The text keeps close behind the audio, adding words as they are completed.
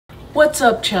What's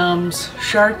up, chums?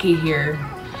 Sharky here.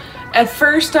 At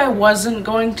first I wasn't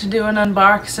going to do an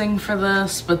unboxing for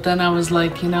this, but then I was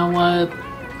like, you know what?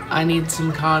 I need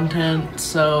some content,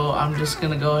 so I'm just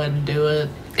gonna go ahead and do it.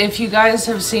 If you guys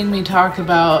have seen me talk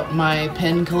about my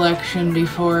pin collection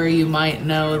before, you might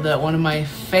know that one of my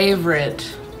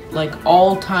favorite, like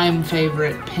all-time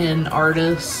favorite pin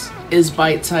artists is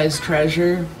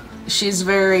ByteSizeTreasure. She's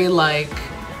very like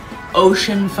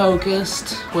ocean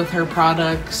focused with her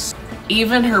products.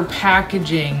 Even her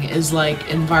packaging is like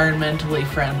environmentally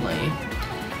friendly.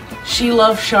 She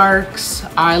loves sharks,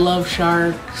 I love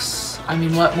sharks. I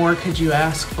mean, what more could you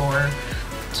ask for?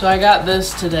 So I got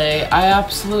this today. I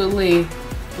absolutely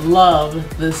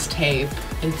love this tape.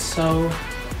 It's so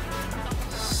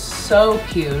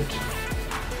cute.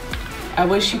 I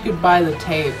wish you could buy the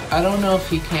tape. I don't know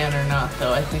if you can or not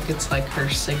though. I think it's like her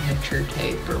signature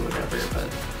tape or whatever, but.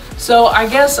 So I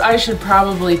guess I should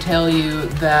probably tell you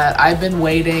that I've been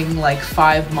waiting like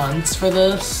 5 months for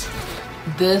this.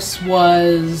 This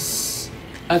was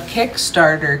a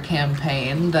Kickstarter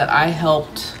campaign that I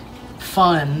helped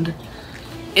fund.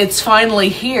 It's finally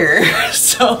here.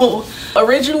 So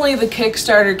originally the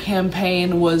Kickstarter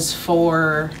campaign was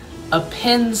for a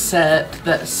pin set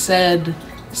that said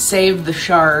 "Save the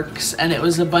Sharks," and it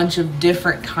was a bunch of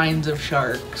different kinds of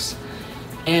sharks.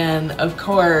 And of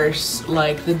course,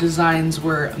 like, the designs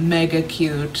were mega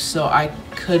cute, so I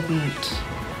couldn't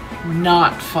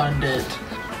not fund it.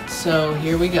 So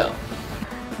here we go.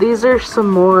 These are some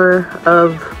more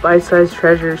of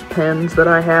ByteSizeTreasure's pins that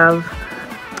I have.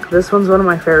 This one's one of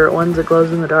my favorite ones. It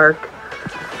glows in the dark.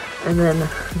 And then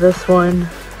this one's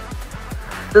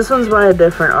by a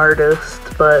different artist,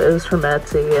 but it was from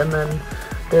Etsy. And then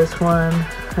this one,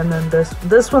 and then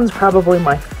this one's probably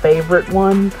my favorite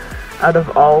one out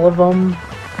of all of them.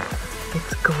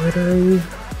 It's glittery.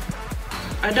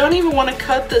 I don't even want to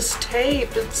cut this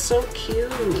tape. It's so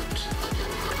cute.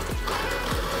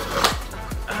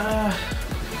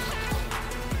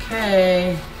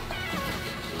 Okay.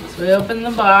 So we open the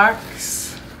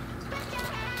box.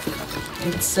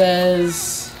 It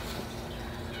says,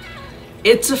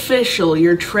 "It's official,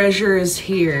 your treasure is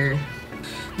here."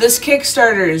 This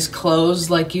Kickstarter is closed,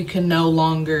 like you can no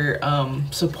longer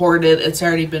support it. It's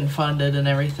already been funded and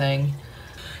everything.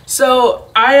 So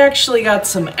I actually got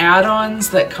some add-ons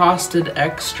that costed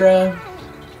extra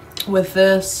with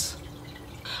this.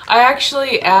 I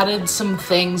actually added some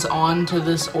things onto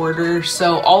this order,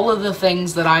 so all of the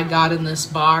things that I got in this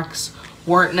box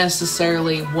weren't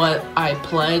necessarily what I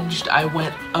pledged. I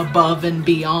went above and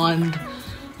beyond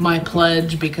my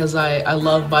pledge because I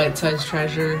love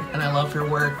ByteSizeTreasure and I love her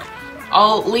work.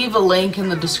 I'll leave a link in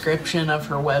the description of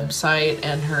her website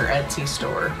and her Etsy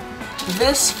store.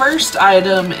 This first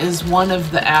item is one of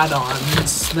the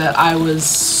add-ons that I was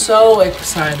so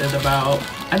excited about.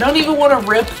 I don't even want to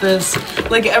rip this.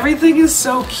 Like, everything is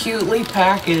so cutely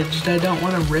packaged. I don't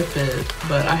want to rip it,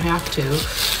 but I have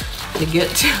to get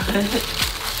to it.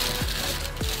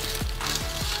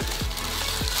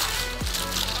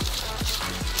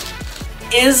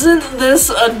 Isn't this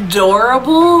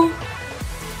adorable?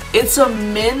 It's a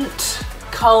mint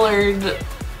colored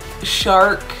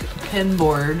shark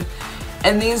pinboard,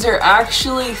 and these are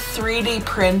actually 3D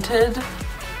printed.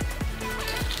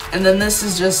 And then this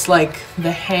is just like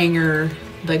the hanger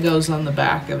that goes on the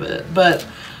back of it. But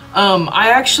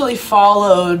I actually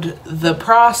followed the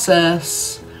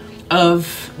process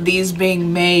of these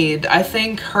being made. I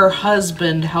think her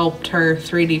husband helped her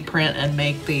 3D print and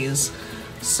make these.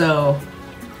 So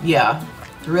yeah,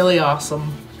 really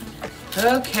awesome.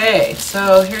 Okay,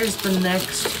 so here's the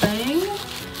next thing.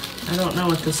 I don't know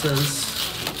what this is.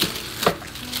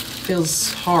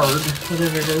 Feels hard,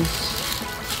 whatever it is.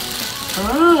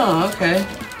 Oh, okay.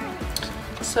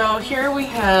 So here we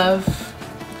have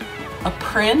a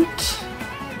print,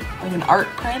 like an art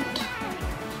print.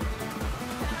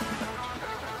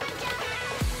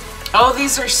 Oh,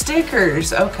 these are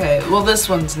stickers. Okay, well this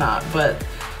one's not, but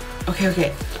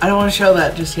okay. I don't want to show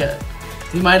that just yet.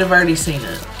 You might have already seen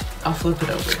it. I'll flip it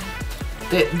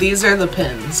over. These are the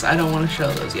pins. I don't want to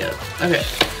show those yet. Okay,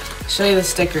 show you the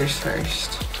stickers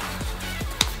first.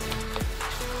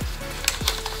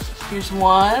 Here's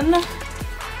one.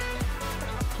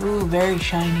 Ooh, very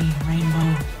shiny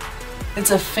rainbow.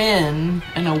 It's a fin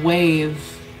and a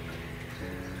wave.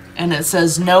 And it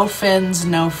says, "No fins,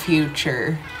 no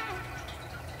future."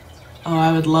 Oh,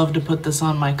 I would love to put this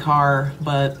on my car,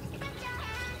 but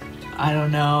I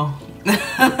don't know.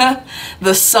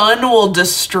 The sun will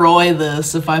destroy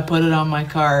this if I put it on my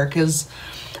car, because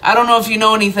I don't know if you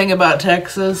know anything about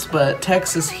Texas, but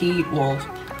Texas heat will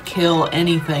kill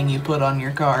anything you put on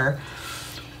your car.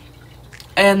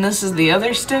 And this is the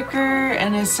other sticker,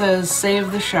 and it says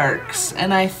save the sharks.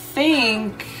 And I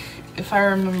think, if I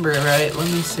remember right, let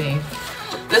me see.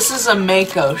 This is a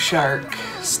Mako shark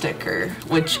sticker,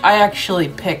 which I actually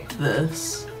picked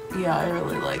this. Yeah, I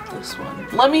really like this one.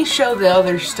 Let me show the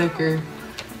other sticker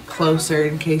closer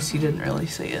in case you didn't really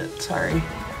see it, sorry.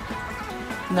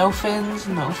 No fins,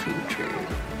 no future.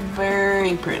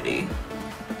 Very pretty,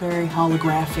 very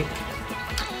holographic.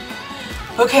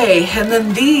 Okay, and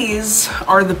then these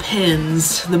are the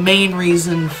pins, the main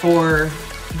reason for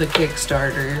the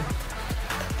Kickstarter.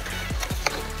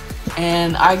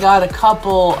 And I got a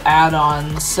couple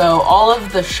add-ons. So all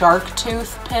of the shark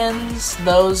tooth pins,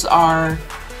 those are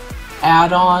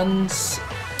add-ons.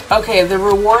 Okay, the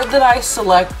reward that I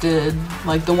selected,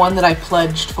 like the one that I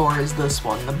pledged for, is this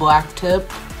one, the black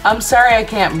tip. I'm sorry I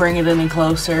can't bring it any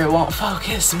closer, it won't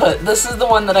focus, but this is the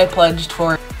one that I pledged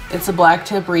for. It's a black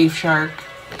tip reef shark.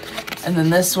 And then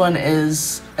this one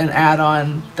is an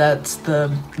add-on, that's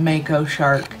the Mako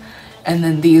shark. And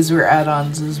then these were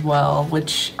add-ons as well,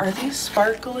 which, are these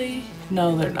sparkly?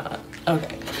 No, they're not.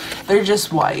 Okay, they're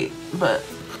just white, but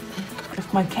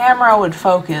if my camera would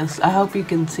focus, I hope you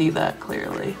can see that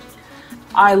clearly.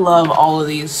 I love all of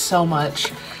these so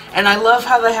much. And I love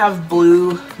how they have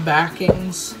blue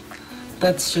backings.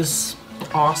 That's just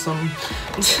awesome.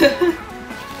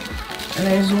 And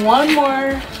there's one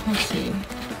more, let's see.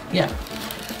 Yeah,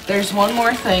 there's one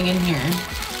more thing in here.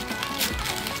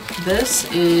 This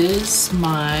is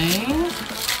my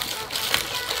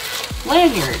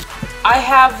lanyard. I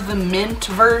have the mint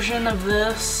version of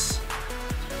this.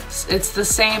 It's the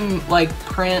same like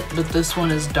print, but this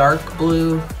one is dark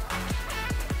blue.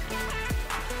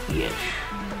 Yes.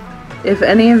 If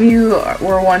any of you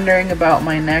were wondering about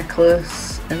my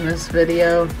necklace in this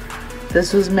video,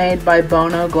 this was made by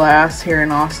Bono Glass here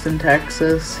in Austin,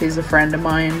 Texas. He's a friend of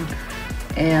mine,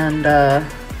 and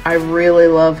I really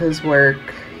love his work.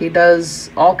 He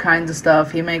does all kinds of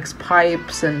stuff. He makes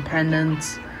pipes and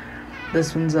pendants.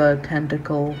 This one's a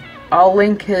tentacle. I'll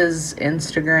link his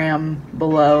Instagram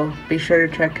below. Be sure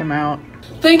to check him out.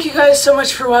 Thank you guys so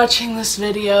much for watching this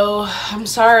video. I'm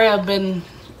sorry I've been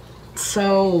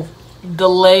so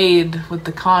delayed with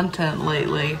the content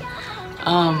lately.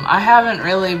 I haven't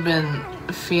really been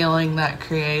feeling that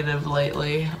creative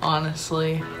lately,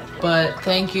 honestly. But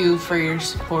thank you for your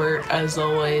support as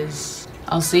always.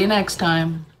 I'll see you next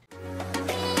time.